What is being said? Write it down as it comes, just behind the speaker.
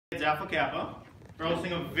kids, Alpha Kappa, for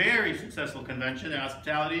hosting a very successful convention. Their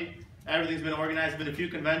hospitality, everything's been organized, been a few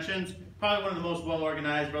conventions. Probably one of the most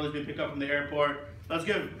well-organized. Brothers been picked up from the airport. Let's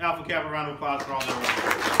give Alpha Kappa a round of applause for all their work.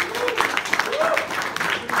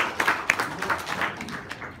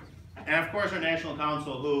 And of course, our National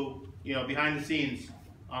Council, who, behind the scenes,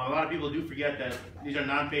 a lot of people do forget that these are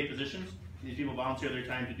non-paid positions. These people volunteer their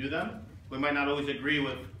time to do them. We might not always agree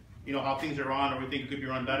with, how things are run, or we think it could be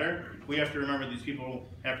run better. We have to remember these people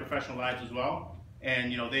have professional lives as well.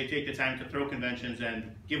 And, they take the time to throw conventions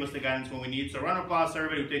and give us the guidance when we need. So round of applause to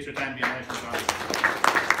everybody who takes their time to be on National Council.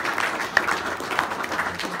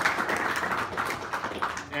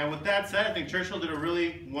 And with that said, I think Churchill did a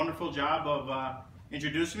really wonderful job of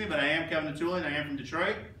introducing me, but I am Kevin Tatulyan. I am from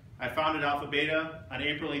Detroit. I founded Alpha Beta on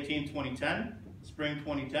April 18, 2010, spring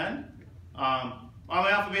 2010. All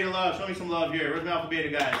my Alpha Beta love, show me some love here. Where's my Alpha Beta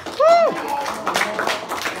guys? Woo!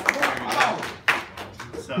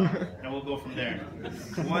 So, and we'll go from there.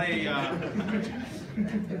 What a,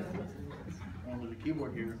 there's a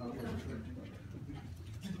keyboard here.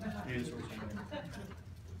 Maybe this works.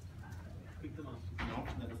 No,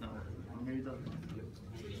 that's not working. Maybe it doesn't.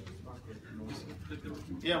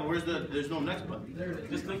 Yeah, but there's no next button. There it is.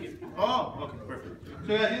 Just click it. Oh, okay, perfect.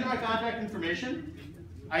 So guys, these are my contact information.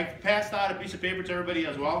 I passed out a piece of paper to everybody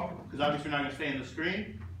as well, because obviously we're not going to stay in the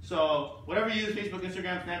screen. So whatever you use, Facebook,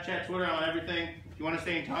 Instagram, Snapchat, Twitter, on everything. If you want to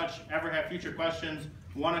stay in touch, ever have future questions,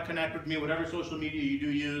 want to connect with me, whatever social media you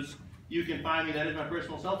do use, you can find me. That is my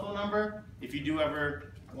personal cell phone number. If you do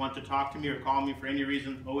ever want to talk to me or call me for any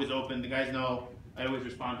reason, always open. The guys know I always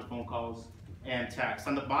respond to phone calls and texts.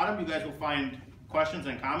 On the bottom, you guys will find questions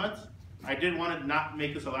and comments. I did want to not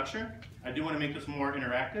make this a lecture. I do want to make this more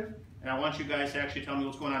interactive. And I want you guys to actually tell me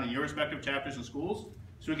what's going on in your respective chapters and schools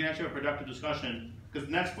so we can actually have a productive discussion. Because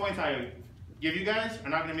the next points I give you guys are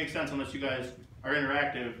not going to make sense unless you guys are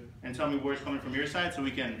interactive and tell me where it's coming from your side so we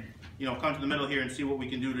can, come to the middle here and see what we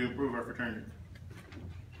can do to improve our fraternity.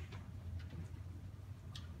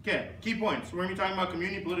 Okay, key points. We're going to be talking about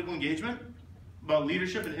community political engagement, about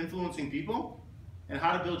leadership and influencing people, and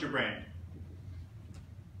how to build your brand.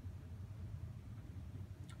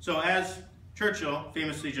 So as Churchill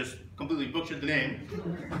famously just completely butchered the name,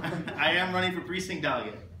 I am running for precinct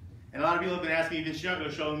delegate. And a lot of people have been asking me,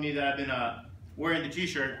 even showing me that I've been wearing the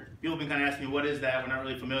t-shirt. People have been kind of asking me, what is that? We're not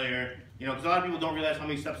really familiar. Because a lot of people don't realize how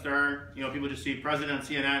many steps there are. People just see president on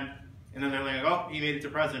CNN, and then they're like, oh, he made it to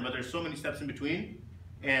president. But there's so many steps in between.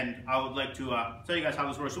 And I would like to tell you guys how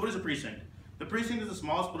this works. So what is a precinct? The precinct is the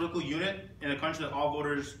smallest political unit in the country that all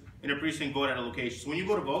voters in a precinct vote at a location. So when you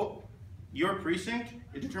go to vote, your precinct,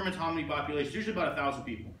 it determines how many population, usually about 1,000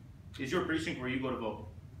 people, is your precinct where you go to vote.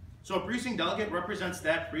 So a precinct delegate represents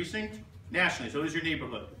that precinct nationally, so it is your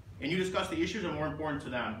neighborhood. And you discuss the issues that are more important to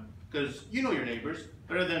them, because you know your neighbors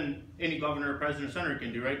better than any governor or president or senator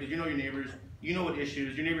can do, right? Because you know your neighbors, you know what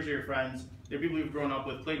issues, your neighbors are your friends, they're people you've grown up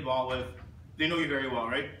with, played ball with, they know you very well,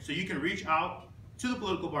 right? So you can reach out to the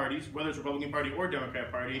political parties, whether it's Republican Party or Democrat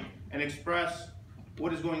Party, and express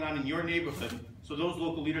what is going on in your neighborhood, so those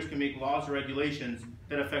local leaders can make laws or regulations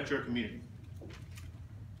that affect your community.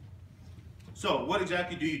 So what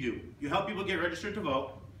exactly do? You help people get registered to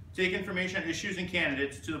vote, take information on issues and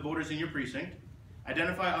candidates to the voters in your precinct,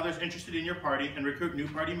 identify others interested in your party and recruit new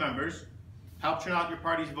party members, help turn out your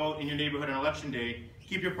party's vote in your neighborhood on election day,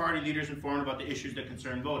 keep your party leaders informed about the issues that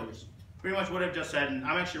concern voters. Pretty much what I've just said, and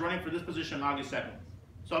I'm actually running for this position on August 2nd.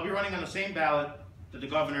 So I'll be running on the same ballot that the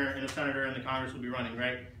governor and the senator and the Congress will be running,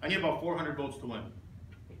 right? I need about 400 votes to win.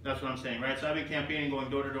 That's what I'm saying, right? So I've been campaigning, going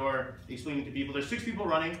door to door, explaining to people. There's 6 people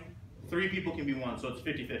running, 3 people can be won, so it's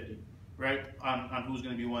 50-50, right? On who's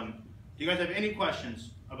going to be won. Do you guys have any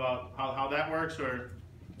questions about how that works, or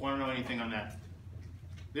want to know anything on that?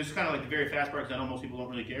 This is kind of like the very fast part, because I know most people don't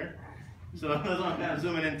really care. So that's what I'm kind of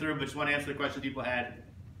zooming in through, but just want to answer the questions people had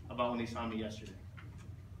about when they saw me yesterday.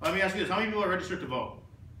 Let me ask you this: how many people are registered to vote?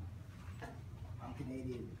 I'm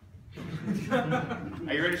Canadian.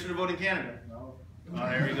 Are you registered to vote in Canada? No. Oh,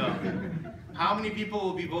 there we go. How many people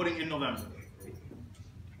will be voting in November?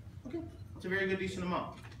 Okay, that's a very good, decent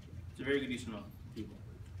amount. It's a very good, decent amount of people.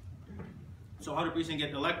 So how do precincts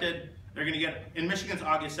get elected? They're going to get, in Michigan's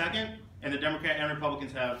August 2nd, and the Democrat and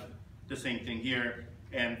Republicans have the same thing here.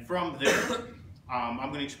 And from there, I'm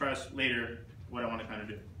going to express later what I want to kind of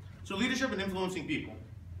do. So leadership and influencing people.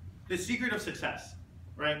 The secret of success,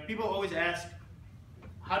 right? People always ask,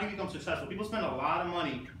 how do you become successful? People spend a lot of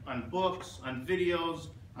money on books, on videos,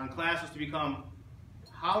 on classes to become,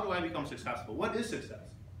 how do I become successful? What is success,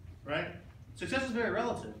 right? Success is very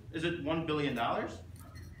relative. Is it $1 billion?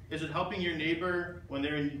 Is it helping your neighbor when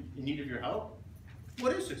they're in need of your help?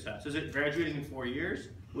 What is success? Is it graduating in 4 years?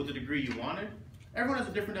 with the degree you wanted. Everyone has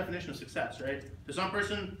a different definition of success, right? To some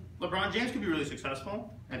person, LeBron James could be really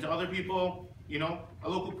successful, and to other people, you know, a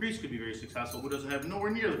local priest could be very successful who doesn't have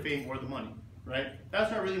nowhere near the fame or the money, right?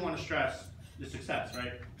 That's why I really want to stress the success,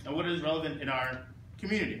 right? And what is relevant in our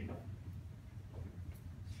community.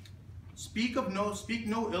 Speak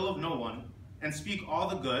no ill of no one, and speak all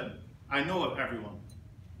the good I know of everyone.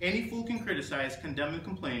 Any fool can criticize, condemn, and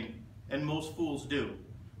complain, and most fools do.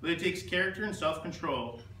 But it takes character and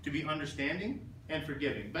self-control to be understanding and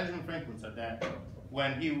forgiving. Benjamin Franklin said that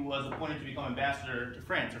when he was appointed to become ambassador to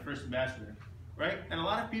France, our first ambassador, right? And a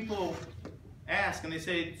lot of people ask and they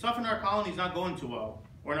say, stuff in our colony is not going too well,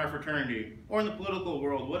 or in our fraternity, or in the political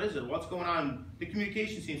world. What is it? What's going on? The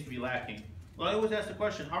communication seems to be lacking. Well, I always ask the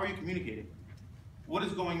question, how are you communicating? What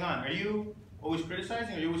is going on? Are you always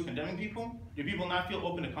criticizing? Are you always condemning people? Do people not feel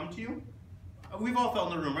open to come to you? We've all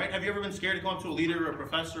felt in the room, right? Have you ever been scared to go up to a leader, or a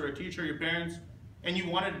professor, or a teacher, or your parents, and you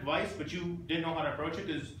wanted advice, but you didn't know how to approach it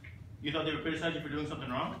because you thought they would criticize you for doing something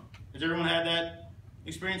wrong? Has everyone had that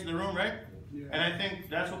experience in the room, right? Yeah. And I think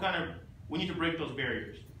that's what we need to break those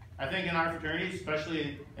barriers. I think in our fraternities,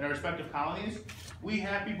 especially in our respective colonies, we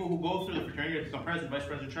have people who go through the fraternity to become president, vice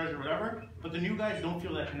president, treasurer, whatever, but the new guys don't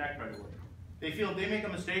feel that connect right away. They feel if they make a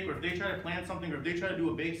mistake, or if they try to plan something, or if they try to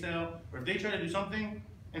do a bake sale, or if they try to do something,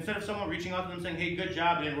 instead of someone reaching out to them saying, hey, good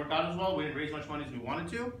job, it didn't work out as well, we didn't raise as much money as we wanted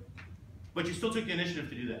to, but you still took the initiative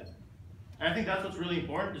to do that. And I think that's what's really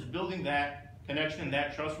important, is building that connection and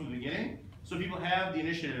that trust from the beginning, so people have the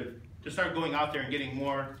initiative to start going out there and getting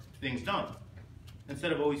more things done,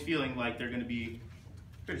 instead of always feeling like they're going to be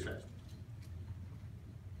criticized.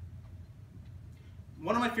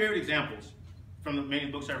 One of my favorite examples from the many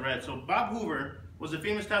books I read, so Bob Hoover was a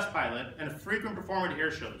famous test pilot and a frequent performer at air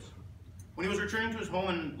shows. When he was returning to his home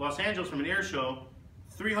in Los Angeles from an air show,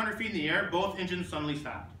 300 feet in the air, both engines suddenly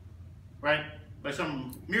stopped, right? By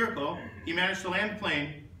some miracle, he managed to land the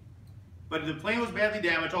plane, but the plane was badly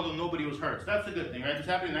damaged, although nobody was hurt. So that's the good thing, right? This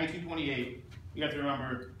happened in 1928. You have to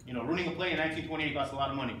remember, you know, ruining a plane in 1928 cost a lot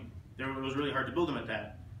of money. It was really hard to build them at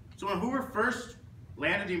that. So when Hoover first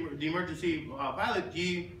landed the emergency pilot,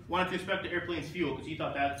 he wanted to inspect the airplane's fuel because he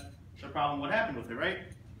thought that's the problem, what happened with it, right?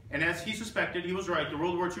 And as he suspected, he was right. The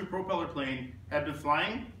World War II propeller plane had been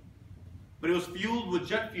flying, but it was fueled with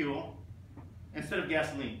jet fuel instead of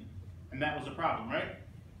gasoline. And that was the problem, right?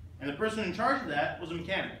 And the person in charge of that was a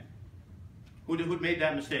mechanic who'd made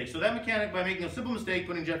that mistake. So that mechanic, by making a simple mistake,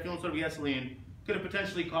 putting jet fuel instead of gasoline, could have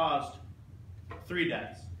potentially caused 3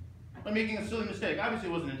 deaths. By making a silly mistake. Obviously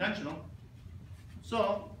it wasn't intentional.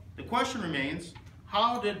 So the question remains,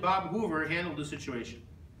 how did Bob Hoover handle the situation?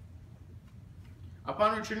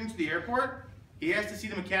 Upon returning to the airport, he asked to see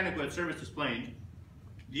the mechanic who had serviced his plane.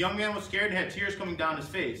 The young man was scared and had tears coming down his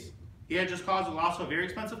face. He had just caused the loss of a very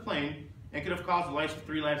expensive plane and could have caused the lives of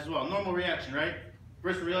 3 lives as well. Normal reaction, right?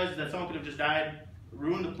 First realizes that someone could have just died,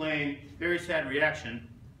 ruined the plane, very sad reaction.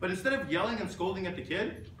 But instead of yelling and scolding at the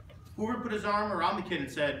kid, Hoover put his arm around the kid and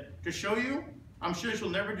said, to show you, I'm sure she'll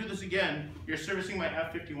never do this again, you're servicing my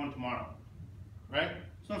F-51 tomorrow, right?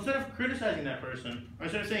 So instead of criticizing that person, or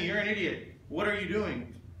instead of saying, you're an idiot, what are you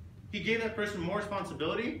doing? He gave that person more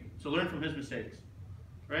responsibility to learn from his mistakes,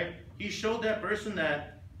 right? He showed that person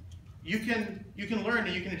that you can learn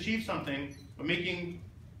and you can achieve something by making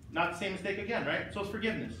not the same mistake again, right? So it's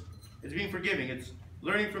forgiveness. It's being forgiving. It's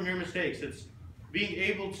learning from your mistakes. It's being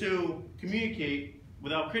able to communicate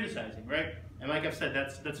without criticizing, right? And like I've said,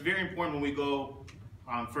 that's very important when we go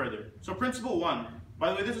further. So principle 1. By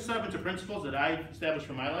the way, this is set up into principles that I've established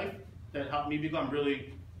for my life that helped me become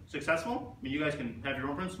really successful. I mean, you guys can have your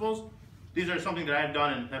own principles. These are something that I've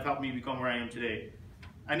done and have helped me become where I am today.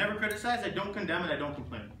 I never criticize, I don't condemn, and I don't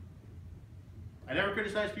complain. I never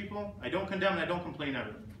criticize people, I don't condemn, and I don't complain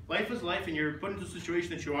ever. Life is life, and you're put into the situation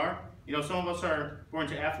that you are. You know, some of us are born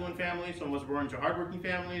to affluent families, some of us are born to hardworking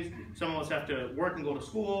families, some of us have to work and go to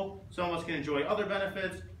school, some of us can enjoy other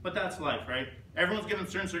benefits, but that's life, right? Everyone's given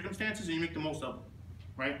certain circumstances, and you make the most of them,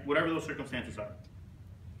 right? Whatever those circumstances are.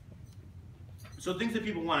 So things that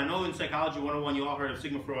people want. I know in Psychology 101 you all heard of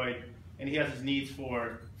Sigmund Freud, and he has his needs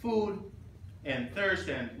for food, and thirst,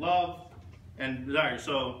 and love, and desire.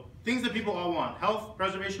 So things that people all want. Health,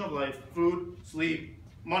 preservation of life, food, sleep,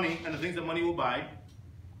 money, and the things that money will buy.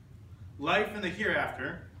 Life in the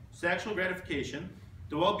hereafter, sexual gratification,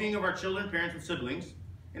 the well-being of our children, parents, and siblings,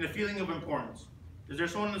 and a feeling of importance. Is there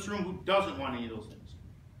someone in this room who doesn't want any of those things?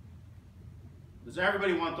 Does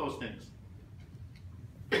everybody want those things?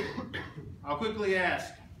 I'll quickly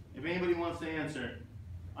ask if anybody wants to answer.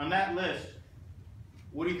 On that list,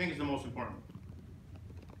 what do you think is the most important?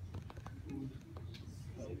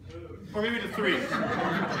 Or maybe the 3. Alright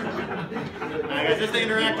guys, this is the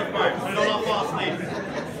interactive part, so don't all fall asleep.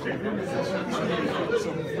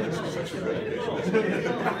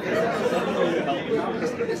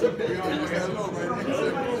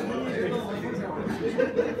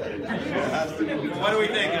 What do we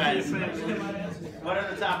think, guys? What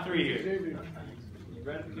are the top 3 here?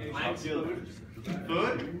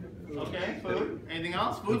 Food? Okay, food. Anything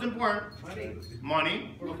else? Food's important.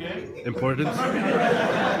 Money. Okay. Importance?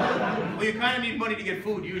 Well, you kind of need money to get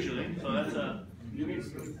food usually, so that's a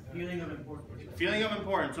feeling of importance. Feeling of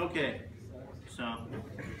importance. Okay. So,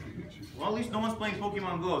 well, at least no one's playing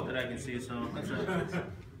Pokemon Go that I can see, so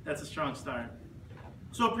that's a strong start.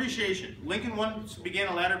 So appreciation. Lincoln once began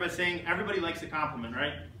a ladder by saying everybody likes a compliment,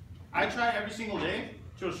 right? I try every single day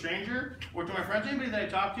to a stranger or to my friends, anybody that I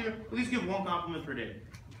talk to, at least give 1 compliment per day.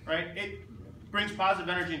 Right? It brings positive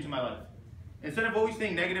energy into my life. Instead of always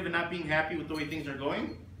staying negative and not being happy with the way things are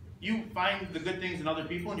going, you find the good things in other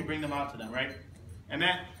people and you bring them out to them, right? And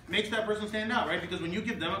that makes that person stand out, right? Because when you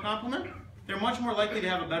give them a compliment, they're much more likely to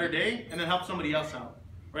have a better day and then help somebody else out,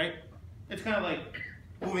 right? It's kind of like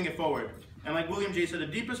moving it forward. And like William J. said, the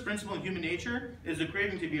deepest principle in human nature is the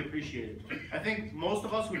craving to be appreciated. I think most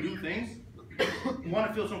of us who do things want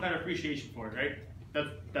to feel some kind of appreciation for it, right?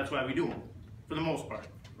 That's why we do them, for the most part.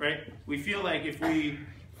 Right? We feel like if we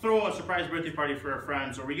throw a surprise birthday party for our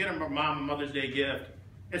friends or we get a mom a Mother's Day gift,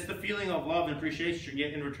 it's the feeling of love and appreciation you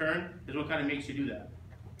get in return is what kind of makes you do that.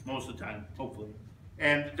 Most of the time, hopefully.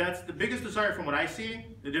 And that's the biggest desire from what I see,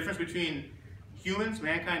 the difference between humans,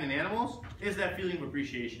 mankind, and animals, is that feeling of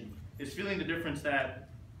appreciation. It's feeling the difference that,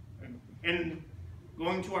 in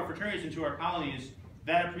going to our fraternities and to our colonies,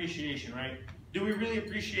 that appreciation, right? Do we really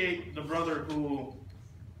appreciate the brother who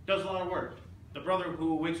does a lot of work? The brother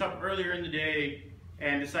who wakes up earlier in the day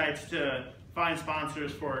and decides to find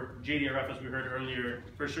sponsors for JDRF, as we heard earlier,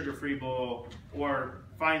 for Sugar Free Bowl, or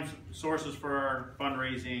finds sources for our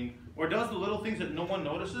fundraising, or does the little things that no one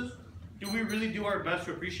notices? Do we really do our best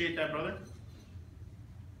to appreciate that brother?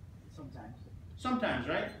 Sometimes. Sometimes,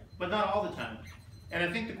 right? But not all the time. And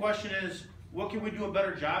I think the question is, what can we do a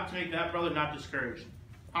better job to make that brother not discouraged?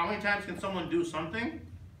 How many times can someone do something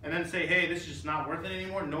and then say, hey, this is just not worth it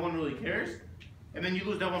anymore, no one really cares? And then you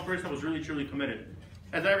lose that one person that was really, truly committed.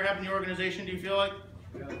 Has that ever happened in your organization, do you feel like?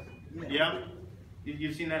 Yeah?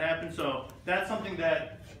 You've seen that happen? So that's something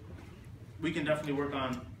that we can definitely work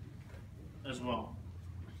on as well.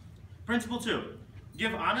 Principle 2,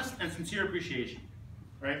 give honest and sincere appreciation,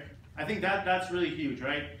 right? I think that's really huge,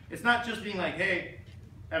 right? It's not just being like, hey,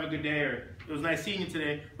 have a good day, or it was nice seeing you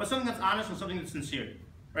today, but something that's honest and something that's sincere,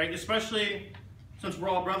 right? Especially since we're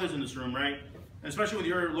all brothers in this room, right? And especially with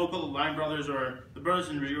your local line brothers or the brothers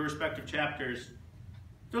in your respective chapters,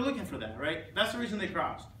 they're looking for that, right? That's the reason they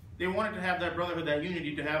crossed. They wanted to have that brotherhood, that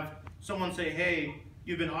unity, to have someone say, hey,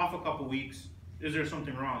 you've been off a couple weeks. Is there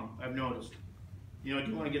something wrong? I've noticed. You know, do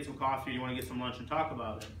you want to get some coffee? Do you want to get some lunch and talk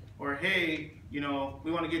about it? Or, hey, you know,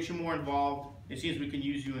 we want to get you more involved. It seems we can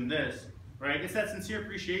use you in this, right? It's that sincere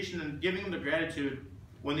appreciation and giving them the gratitude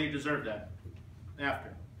when they deserve that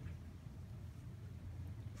after.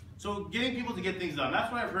 So getting people to get things done.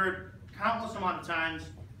 That's what I've heard countless amount of times.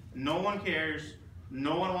 No one cares.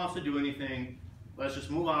 No one wants to do anything. Let's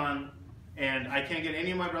just move on. And I can't get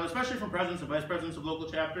any of my brothers, especially from presidents and vice presidents of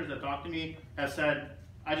local chapters that talk to me, have said,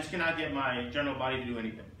 I just cannot get my general body to do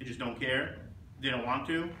anything. They just don't care. They don't want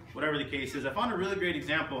to. Whatever the case is. I found a really great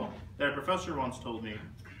example that a professor once told me.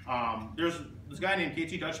 There's this guy named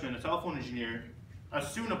KT Dutchman, a telephone engineer, a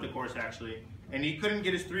student of the course actually, and he couldn't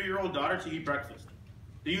get his 3-year-old daughter to eat breakfast.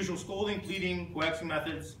 The usual scolding, pleading, coaxing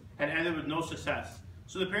methods had ended with no success.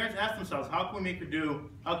 So the parents asked themselves, how can we make her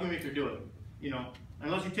do it? You know,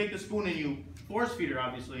 unless you take the spoon and you force feed her,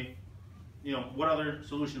 obviously, you know, what other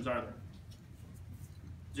solutions are there?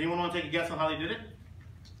 Does anyone want to take a guess on how they did it?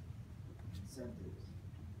 Incentives.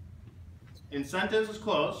 Incentives is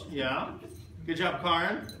close, yeah. Good job,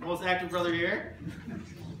 Karin, most active brother here.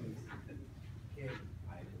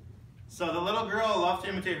 So the little girl loved to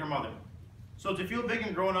imitate her mother. So to feel big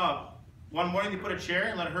and grown up, one morning they put a chair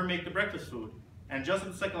and let her make the breakfast food. And just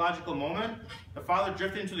at the psychological moment, the father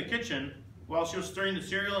drifted into the kitchen while she was stirring the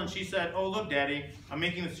cereal, and she said, oh, look, Daddy, I'm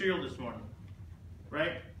making the cereal this morning.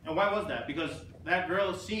 Right? And why was that? Because that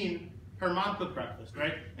girl has seen her mom cook breakfast,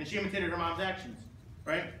 right? And she imitated her mom's actions,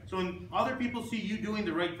 right? So when other people see you doing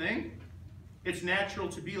the right thing, it's natural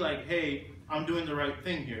to be like, hey, I'm doing the right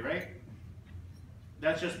thing here, right?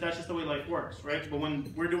 That's just the way life works, right? But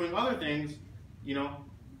when we're doing other things, you know,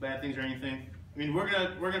 bad things or anything, I mean, we're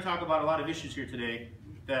gonna talk about a lot of issues here today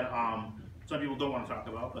that some people don't want to talk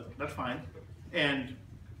about, but that's fine. And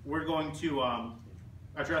we're going to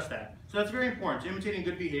address that. So that's very important, imitating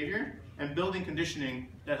good behavior and building conditioning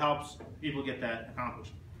that helps people get that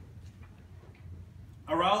accomplished.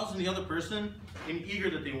 Arouse in the other person and eager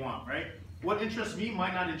that they want, right? What interests me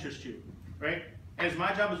might not interest you, right? As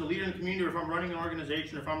my job as a leader in the community, or if I'm running an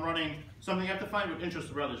organization, or if I'm running something, I have to find what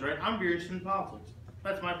interests the others, right? I'm very interested in politics.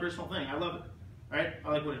 That's my personal thing. I love it, right?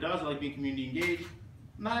 I like what it does. I like being community engaged.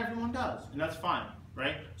 Not everyone does, and that's fine,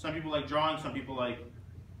 right? Some people like drawing, some people like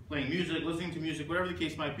playing music, listening to music, whatever the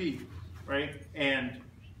case might be, right? And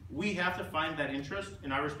we have to find that interest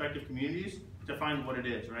in our respective communities to find what it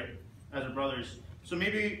is, right? As our brothers. So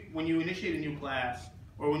maybe when you initiate a new class,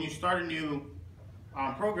 or when you start a new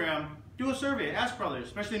program, do a survey, ask brothers,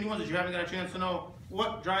 especially new ones that you haven't got a chance to know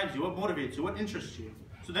what drives you, what motivates you, what interests you.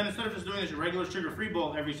 So then instead of just doing this regular sugar-free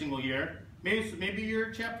bowl every single year, maybe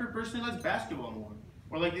your chapter person likes basketball more,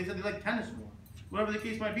 or like they said they like tennis more, whatever the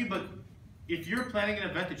case might be. But if you're planning an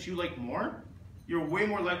event that you like more, you're way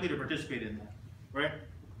more likely to participate in that, right?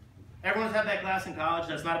 Everyone's had that class in college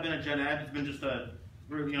that's not been a gen ed, it's been just an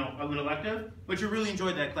elective, but you really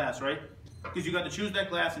enjoyed that class, right? Because you got to choose that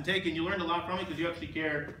class and take it, and you learned a lot from it because you actually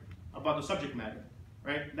care about the subject matter,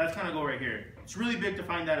 right? That's kind of go right here. It's really big to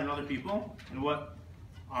find that in other people and what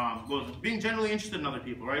goes, being generally interested in other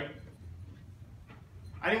people, right?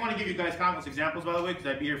 I didn't want to give you guys countless examples, by the way, because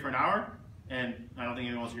I'd be here for an hour, and I don't think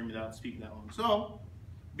anyone wants to hear me speak that long. So,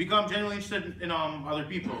 become genuinely interested in other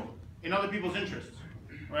people, in other people's interests,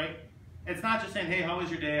 right? It's not just saying, hey, how was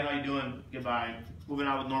your day, how you doing, goodbye, moving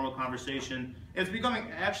on with normal conversation. It's becoming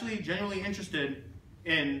actually genuinely interested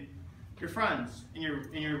in your friends, in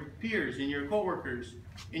your peers, in your coworkers,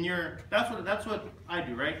 in your, that's what I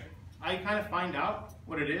do, right? I kind of find out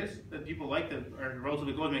what it is that people like that are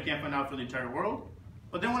relatively close, and I can't find out for the entire world.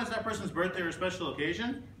 But then when it's that person's birthday or a special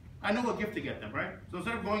occasion, I know what gift to get them, right? So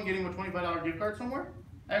instead of going and getting a $25 gift card somewhere,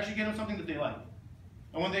 I actually get them something that they like.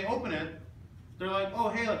 And when they open it, they're like, oh,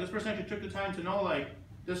 hey, like this person actually took the time to know, like,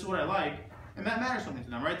 this is what I like. And that matters something to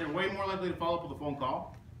them, right? They're way more likely to follow up with a phone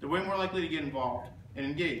call. They're way more likely to get involved and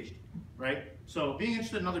engaged, right? So being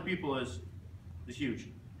interested in other people is huge.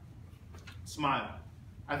 Smile.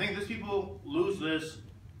 I think these people lose this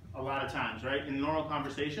a lot of times, right? In normal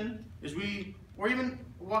conversation, or even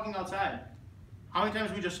walking outside. How many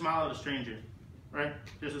times we just smile at a stranger, right?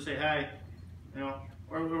 Just to say hi,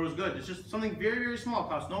 or it was good. It's just something very, very small.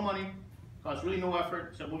 Costs no money, costs really no effort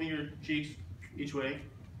except moving your cheeks each way,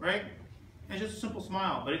 right? And it's just a simple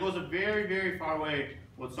smile, but it goes a very, very far way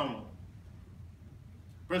with someone.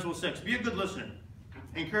 Principle 6, be a good listener.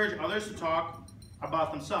 Encourage others to talk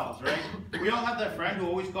about themselves, right? We all have that friend who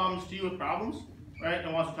always comes to you with problems, right,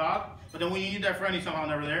 and wants to talk, but then when you need that friend, he's somehow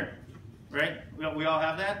never there, right? We all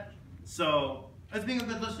have that. So that's being a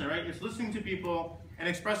good listener, right? It's listening to people and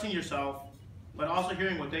expressing yourself, but also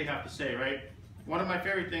hearing what they have to say, right? One of my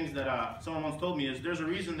favorite things that someone once told me is there's a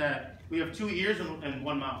reason that we have 2 ears and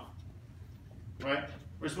 1 mouth, right?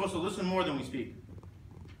 We're supposed to listen more than we speak.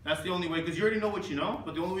 That's the only way, because you already know what you know,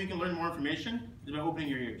 but the only way you can learn more information is by opening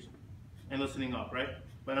your ears and listening up, right?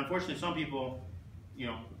 But unfortunately, some people,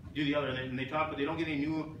 do the other, and they talk, but they don't get any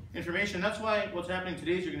new information. That's why what's happening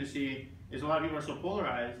today, as you're going to see, is a lot of people are so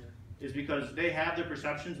polarized, is because they have their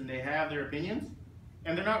perceptions and they have their opinions,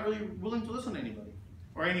 and they're not really willing to listen to anybody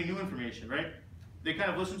or any new information, right? They kind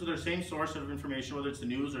of listen to their same source of information, whether it's the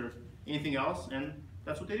news or anything else, and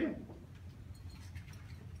that's what they do.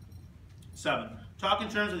 7, talk in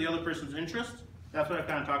terms of the other person's interests. That's what I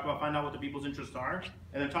kind of talked about. Find out what the people's interests are,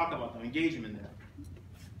 and then talk about them. Engage them in that.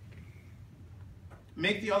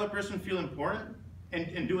 Make the other person feel important,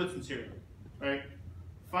 and do it sincerely, right?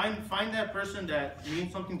 Find that person that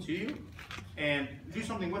means something to you, and do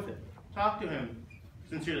something with it. Talk to him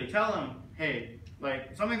sincerely. Tell him, hey,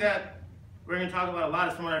 like something that we're going to talk about a lot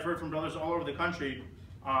is from what I've heard from brothers all over the country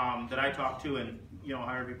that I talk to and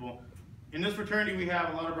hire people. In this fraternity, we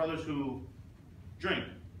have a lot of brothers who drink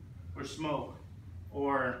or smoke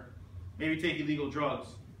or maybe take illegal drugs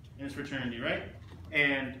in this fraternity, right?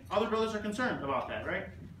 And other brothers are concerned about that, right?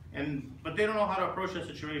 But they don't know how to approach that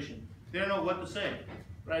situation. They don't know what to say,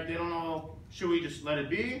 right? They don't know, should we just let it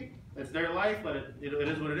be? It's their life, it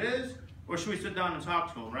is what it is, or should we sit down and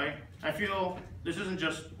talk to them, right? I feel this isn't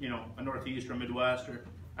just, a Northeast or Midwest,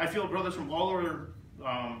 I feel brothers from all over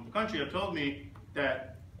the country have told me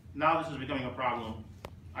that now this is becoming a problem.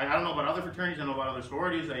 I don't know about other fraternities, I know about other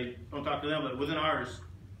sororities, I don't talk to them, but within ours,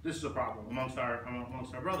 this is a problem amongst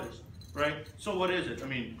our brothers, right? So what is it? I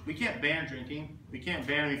mean, we can't ban drinking, we can't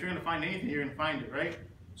ban, if you're going to find anything, you're going to find it, right?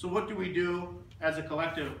 So what do we do as a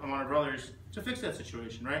collective among our brothers to fix that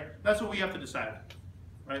situation, right? That's what we have to decide,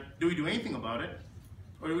 right? Do we do anything about it,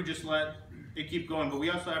 or do we just let it keep going? But we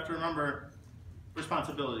also have to remember,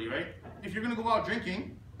 responsibility, right? If you're going to go out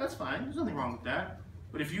drinking, that's fine. There's nothing wrong with that.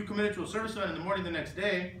 But if you committed to a service event in the morning the next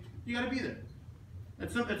day, you got to be there.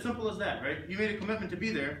 It's simple as that, right? You made a commitment to be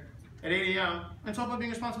there at 8 a.m. and it's all about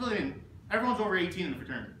being responsibility. I mean, everyone's over 18 in the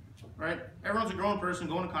fraternity, right? Everyone's a grown person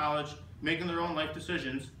going to college, making their own life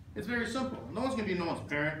decisions. It's very simple. No one's going to be no one's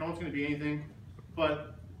parent. No one's going to be anything.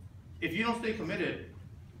 But if you don't stay committed,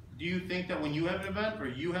 do you think that when you have an event or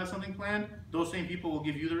you have something planned, those same people will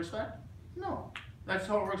give you the respect? No. That's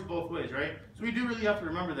how it works both ways, right? So we do really have to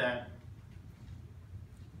remember that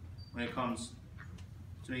when it comes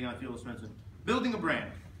to making out feel expensive. Building a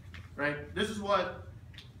brand, right? This is what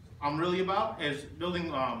I'm really about, is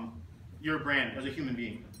building your brand as a human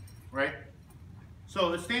being, right?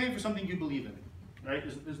 So it's standing for something you believe in, right,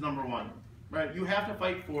 is number one, right? You have to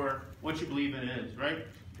fight for what you believe in is, right?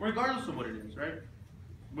 Regardless of what it is, right?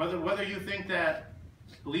 Whether you think that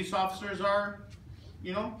police officers are,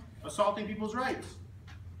 assaulting people's rights,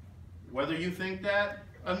 whether you think that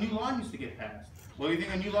a new law needs to get passed, whether you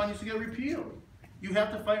think a new law needs to get repealed, you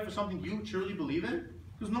have to fight for something you truly believe in,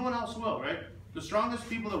 because no one else will, right? The strongest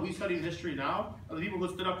people that we study in history now are the people who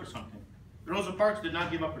stood up for something. Rosa Parks did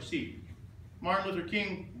not give up her seat. Martin Luther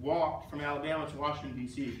King walked from Alabama to Washington,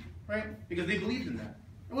 D.C., right? Because they believed in that.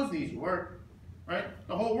 It wasn't easy work, right?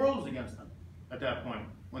 The whole world was against them at that point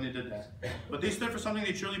when they did that. But they stood for something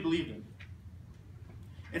they truly believed in.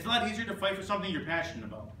 It's a lot easier to fight for something you're passionate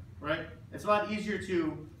about, right? It's a lot easier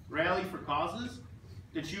to rally for causes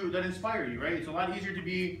that inspire you, right? It's a lot easier to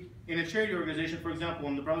be in a charity organization. For example,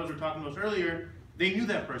 when the brothers were talking to us earlier, they knew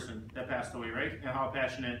that person that passed away, right? And how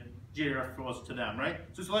passionate JRF was to them, right?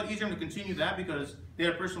 So it's a lot easier to continue that because they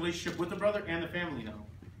had a personal relationship with the brother and the family now,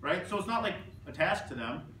 right? So it's not like a task to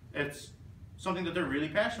them. It's something that they're really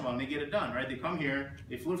passionate about and they get it done, right? They come here,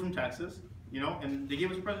 they flew from Texas, and they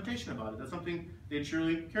gave us a presentation about it. That's something they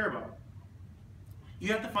truly care about.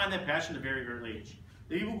 You have to find that passion at a very early age.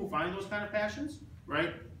 The people who find those kind of passions,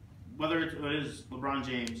 right? Whether it is LeBron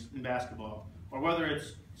James in basketball, or whether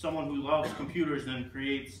it's someone who loves computers and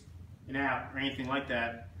creates an app or anything like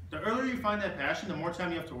that, the earlier you find that passion, the more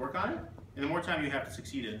time you have to work on it, and the more time you have to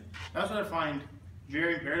succeed in it. That's what I find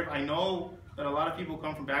very imperative. I know that a lot of people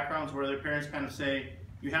come from backgrounds where their parents kind of say,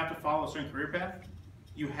 you have to follow a certain career path,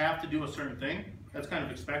 you have to do a certain thing, that's kind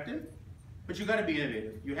of expected, but you got to be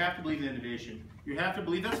innovative. You have to believe in innovation. You have to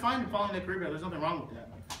believe, that's fine following that career path, there's nothing wrong with that.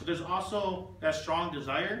 But there's also that strong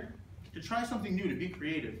desire to try something new, to be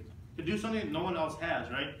creative, to do something that no one else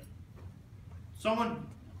has, right? Someone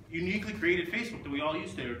uniquely created Facebook that we all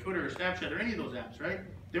use today, or Twitter, or Snapchat, or any of those apps, right?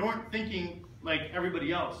 They weren't thinking like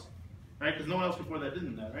everybody else, right? Because no one else before that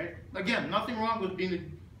did that, right? Again, nothing wrong with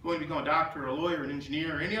going to become a doctor, or a lawyer, an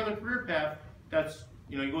engineer, or any other career path that's,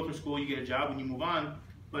 you go through school, you get a job, and you move on.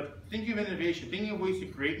 But thinking of innovation, thinking of ways to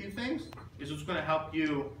create new things is what's going to help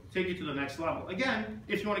you take you to the next level. Again,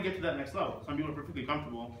 if you want to get to that next level. Some people are perfectly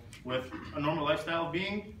comfortable with a normal lifestyle of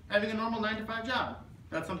having a normal 9-to-5 job.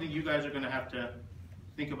 That's something you guys are going to have to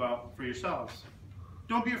think about for yourselves.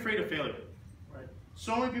 Don't be afraid of failure. Right?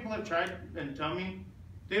 So many people have tried and tell me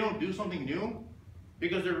they don't do something new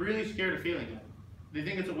because they're really scared of failing at it. They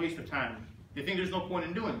think it's a waste of time. They think there's no point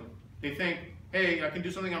in doing it. They think, hey, I can do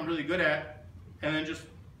something I'm really good at, and then just,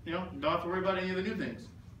 don't have to worry about any of the new things.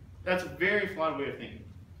 That's a very flawed way of thinking.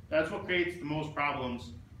 That's what creates the most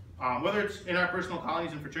problems, whether it's in our personal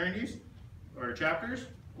colonies and fraternities, or chapters,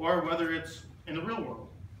 or whether it's in the real world.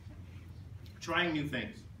 Trying new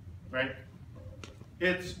things, right?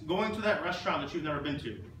 It's going to that restaurant that you've never been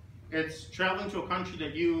to. It's traveling to a country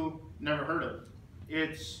that you never heard of.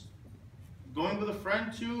 It's going with a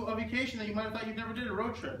friend to a vacation that you might have thought you never did, a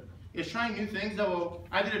road trip. It's trying new things that will,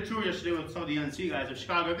 I did a tour yesterday with some of the NC guys of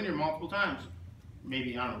Chicago. I've been here multiple times.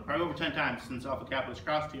 Maybe, I don't know, probably over 10 times since Alpha Kappa's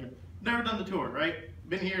crossed here. Never done the tour, right?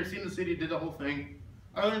 Been here, seen the city, did the whole thing.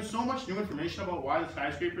 I learned so much new information about why the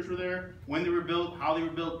skyscrapers were there, when they were built, how they were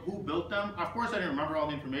built, who built them. Of course, I didn't remember all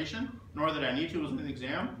the information, nor did I need to. It was an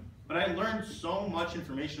exam. But I learned so much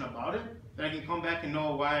information about it that I can come back and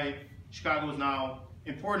know why Chicago is now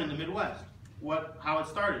important in the Midwest. How it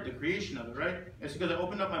started, the creation of it, right? It's because I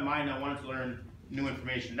opened up my mind and I wanted to learn new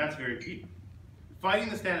information. That's very key. Fighting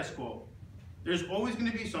the status quo. There's always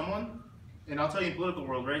going to be someone, and I'll tell you in the political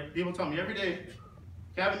world, right? People tell me every day,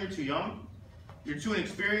 Kevin, you're too young, you're too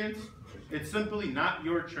inexperienced, it's simply not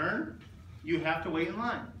your turn, you have to wait in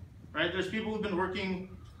line, right? There's people who've been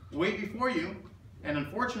working way before you, and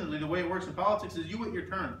unfortunately the way it works in politics is you wait your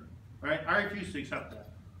turn, right? I refuse to accept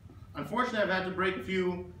that. Unfortunately, I've had to break a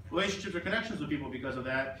few relationships or connections with people because of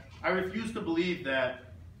that. I refuse to believe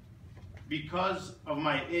that because of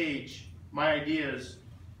my age, my ideas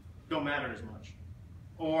don't matter as much.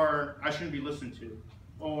 or I shouldn't be listened to,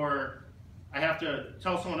 or I have to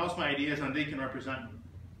tell someone else my ideas and they can represent me,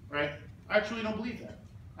 right? I actually don't believe that.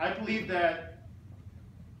 I believe that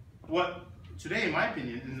what today, in my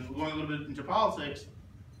opinion, and going a little bit into politics,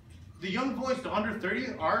 the young voice, the under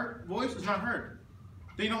 30, our voice is not heard.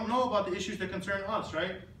 They don't know about the issues that concern us,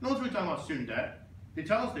 right? No one's really talking about student debt. They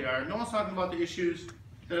tell us they are. No one's talking about the issues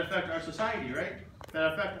that affect our society, right?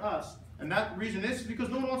 That affect us. And that reason is because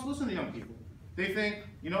no one wants to listen to young people. They think,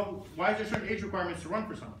 you know, why is there certain age requirements to run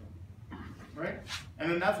for something, right? And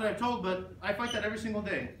then that's what I've told, but I fight that every single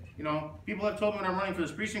day. You know, people have told me when I'm running for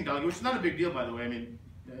this precinct delegate, which is not a big deal, by the way. I mean,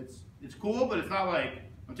 it's cool, but it's not like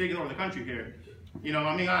I'm taking over the country here. You know,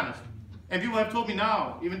 I'm being honest. And people have told me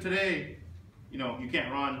now, even today, you know, you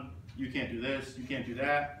can't run, you can't do this, you can't do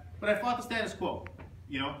that. But I fought the status quo,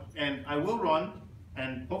 you know, and I will run,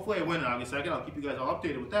 and hopefully I win in August 2nd. I'll keep you guys all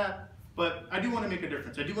updated with that. But I do want to make a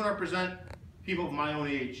difference. I do want to represent people of my own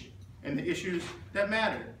age and the issues that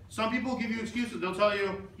matter. Some people give you excuses. They'll tell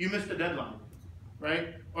you, you missed the deadline,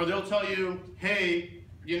 right? Or they'll tell you, hey,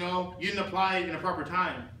 you know, you didn't apply in a proper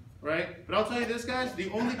time, right? But I'll tell you this, guys, the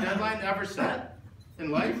only deadline ever set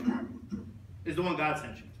in life is the one God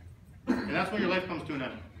sent you. And that's when your life comes to an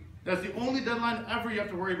end. That's the only deadline ever you have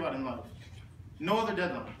to worry about in life. No other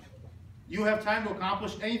deadline. You have time to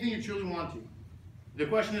accomplish anything you truly want to. The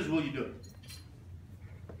question is, will you do it?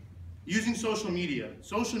 Using social media.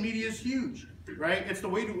 Social media is huge, right? It's the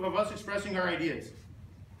way of us expressing our ideas,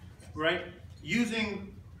 right?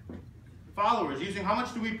 Using followers, using how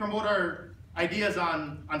much do we promote our ideas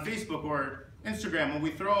on Facebook or Instagram when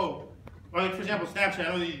we throw, or like for example, Snapchat.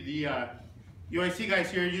 I know the UIC guys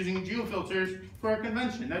here are using geofilters for our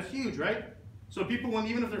convention. That's huge, right? So people,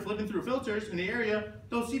 even if they're flipping through filters in the area,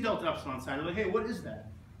 they'll see Delta Epsilon Psi. They're like, hey, what is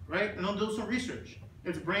that, right? And they'll do some research.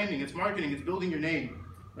 It's branding, it's marketing, it's building your name,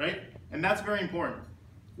 right? And that's very important.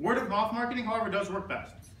 Word of mouth marketing, however, does work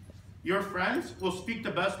best. Your friends will speak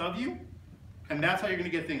the best of you, and that's how you're gonna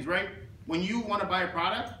get things, right? When you wanna buy a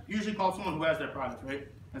product, usually call someone who has that product, right?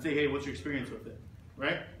 And say, hey, what's your experience with it,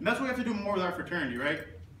 right? And that's what we have to do more with our fraternity, right?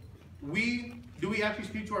 Do we actually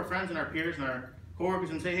speak to our friends and our peers and our coworkers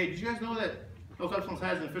and say, hey, did you guys know that Delta Epsilon Psi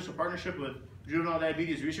has an official partnership with Juvenile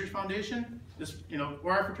Diabetes Research Foundation? This, you know,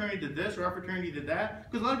 or our fraternity did this, or our fraternity did that.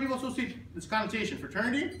 Because a lot of people associate this connotation,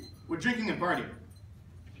 fraternity, with drinking and partying,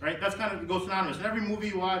 right? That's kind of, it goes synonymous. In every movie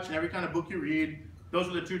you watch and every kind of book you read, those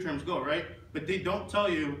are the two terms go, right? But they don't tell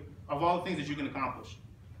you of all the things that you can accomplish,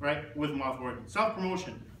 right, with mouth working.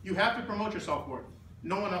 Self-promotion. You have to promote your self-worth.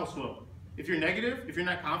 No one else will. If you're negative, if you're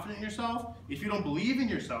not confident in yourself, if you don't believe in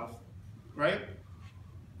yourself, right,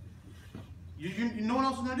 no one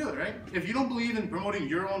else is going to do it, right? If you don't believe in promoting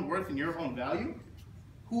your own worth and your own value,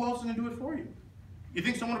 who else is going to do it for you? You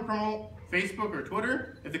think someone would promote Facebook or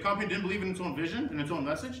Twitter if the company didn't believe in its own vision and its own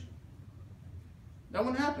message? That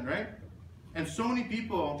wouldn't happen, right? And so many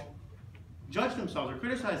people judge themselves or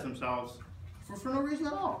criticize themselves for no reason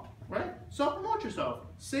at all, right? Self-promote yourself.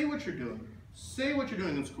 Say what you're doing. Say what you're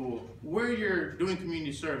doing in school, where you're doing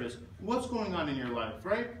community service, what's going on in your life,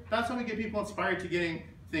 right? That's how we get people inspired to getting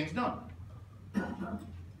things done.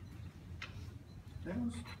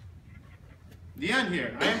 The end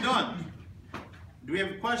here. I am done. Do we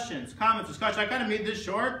have questions, comments, discussion? I kind of made this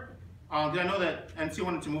short. I know that NC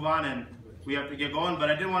wanted to move on and we have to get going,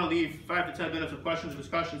 but I did want to leave 5 to 10 minutes of questions or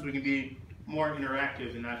discussions so we can be more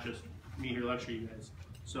interactive and not just me here lecturing you guys.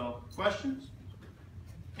 So, questions?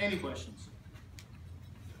 Any questions?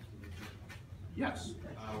 Yes?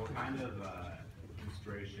 What kind of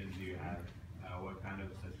inspiration do you have? What kind of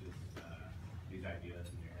such as these ideas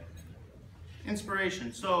in your head?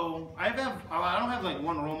 Inspiration. So I don't have like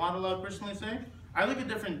one role model I would personally say. I look at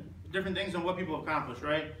different things and what people have accomplished,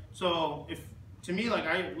 right? So to me, like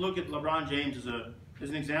I look at LeBron James as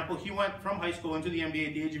an example. He went from high school into the NBA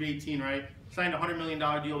at the age of 18, right? Signed a $100 million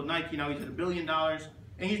deal with Nike. Now he's at $1 billion,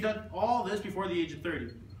 and he's done all this before the age of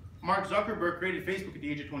 30. Mark Zuckerberg created Facebook at the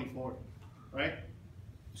age of 24, right?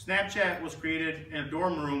 Snapchat was created in a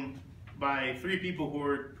dorm room by 3 people who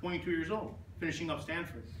were 22 years old, finishing up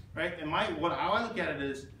Stanford, right? And how I look at it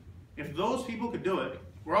is, if those people could do it,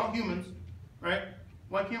 we're all humans, right?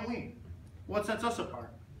 Why can't we? What sets us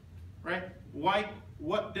apart, right?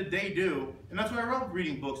 What did they do? And that's why I love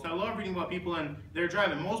reading books. And I love reading about people and their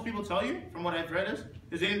drive. And most people tell you, from what I've read,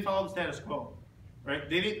 is they didn't follow the status quo, right?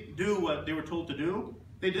 They didn't do what they were told to do.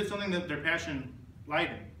 They did something that their passion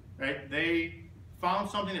lied in, right? They found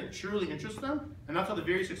something that truly interests them, and that's how the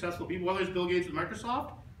very successful people, whether it's Bill Gates with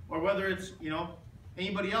Microsoft, or whether it's, you know,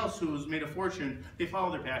 anybody else who's made a fortune, they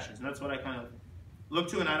follow their passions. And that's what I kind of look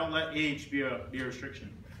to, and I don't let age be a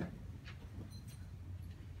restriction.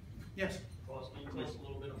 Yes? Boss, can you tell us a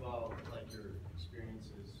little bit about like your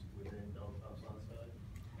experiences within Delta Epsilon Psi?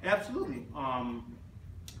 Absolutely.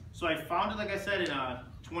 So I founded, like I said, in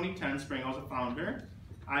 2010 spring. I was a founder.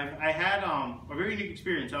 I had a very unique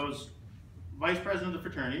experience. I was vice president of the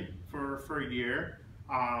fraternity for a year.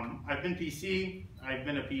 I've been PC. I've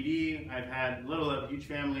been a PD. I've had a huge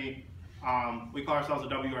family. We call ourselves the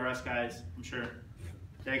WRS guys. I'm sure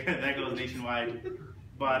that goes nationwide.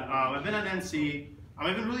 But I've been an NC.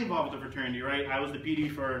 I've been really involved with the fraternity, right? I was the PD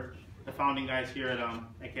for the founding guys here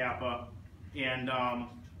at Kappa. And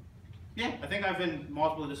yeah, I think I've been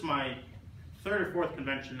multiple. This is my third or fourth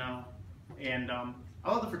convention now. And I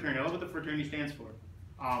love the fraternity. I love what the fraternity stands for.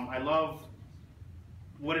 I love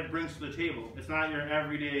what it brings to the table. It's not your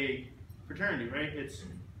everyday fraternity, right? It's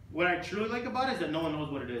what I truly like about it is that no one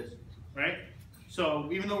knows what it is, right? So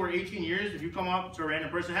even though we're 18 years, if you come up to a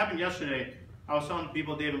random person, it happened yesterday. I was telling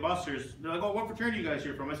people, Dave and Buster's, they're like, oh, what fraternity are you guys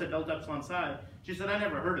here from? I said, Delta Epsilon Psi. She said, I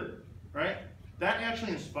never heard of it, right? That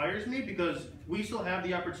actually inspires me because we still have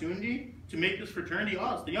the opportunity to make this fraternity,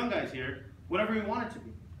 us, the young guys here, whatever we want it to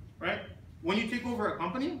be, right? When you take over a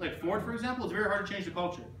company, like Ford, for example, it's very hard to change the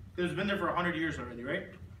culture because it's been there for 100 years already, right?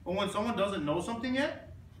 But when someone doesn't know something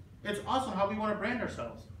yet, it's awesome how we want to brand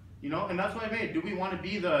ourselves, you know? And that's what I made. Do we want to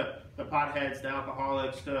be the potheads, the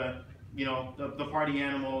alcoholics, the party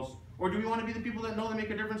animals, or do we want to be the people that know they make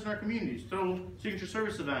a difference in our communities, through signature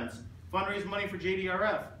service events, fundraise money for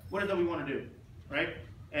JDRF? What is it that we want to do, right?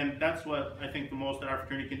 And that's what I think the most that our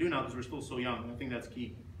fraternity can do now because we're still so young. I think that's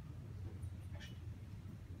key.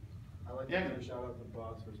 I'd like to give a shout out to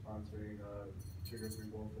Boss for sponsoring Trigger 3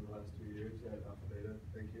 Wolf for the last 2 years at Alpha Beta.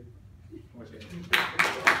 Thank you.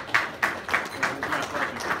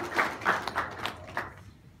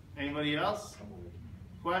 Anybody else?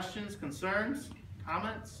 Questions, concerns,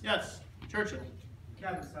 comments? Yes, Churchill.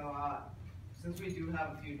 Kevin, so since we do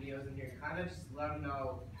have a few videos in here, kind of just let them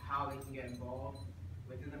know how they can get involved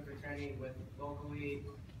within the fraternity, with locally,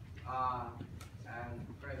 and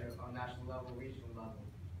further on national level, regional level.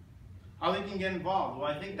 How they can get involved?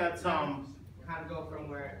 Well, I think that's kind of go from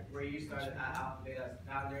where you started at Alpha Beta as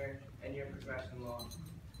founder and your progression along.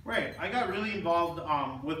 Right. I got really involved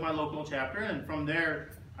with my local chapter, and from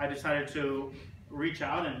there, I decided to reach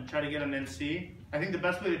out and try to get an NC. I think the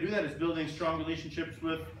best way to do that is building strong relationships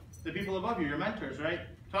with the people above you, your mentors, right?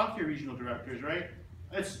 Talk to your regional directors, right?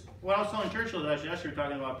 It's what I was telling Churchill actually yesterday, we were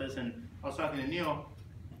talking about this, and I was talking to Neil.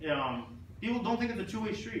 People don't think it's a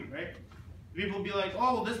two-way street, right? People will be like,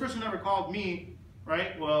 oh, well, this person never called me,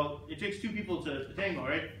 right? Well, it takes two people to tango,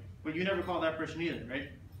 right? But you never call that person either, right?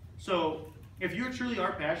 So if you truly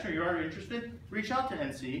are passionate, you are interested, reach out to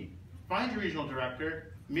NC, find your regional director.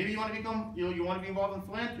 Maybe you want to become, you want to be involved in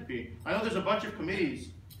philanthropy. I know there's a bunch of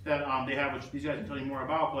committees that they have, which these guys can tell you more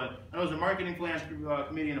about, but I know there's a marketing philanthropy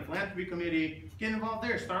committee and a philanthropy committee. Get involved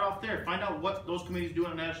there, start off there, find out what those committees do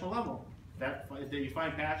on a national level. That you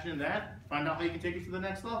find passion in that, find out how you can take it to the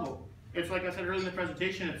next level. It's like I said earlier in the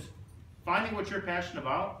presentation, it's finding what you're passionate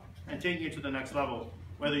about and taking it to the next level.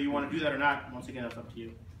 Whether you want to do that or not, once again, that's up to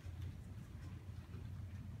you.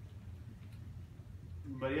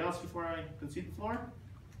 Anybody else before I concede the floor?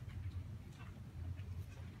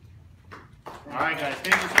 All right, guys,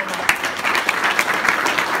 thank you so much.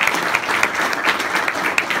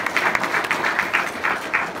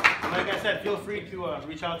 Like I said, feel free to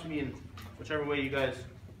reach out to me in whichever way you guys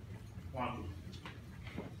want to.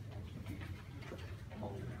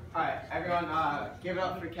 Alright, everyone, give it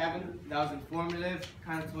up for Kevin. That was informative.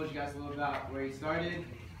 Kind of told you guys a little about where he started,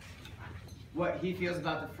 what he feels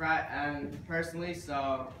about the frat, and personally,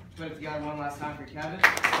 so put it together one last time for Kevin.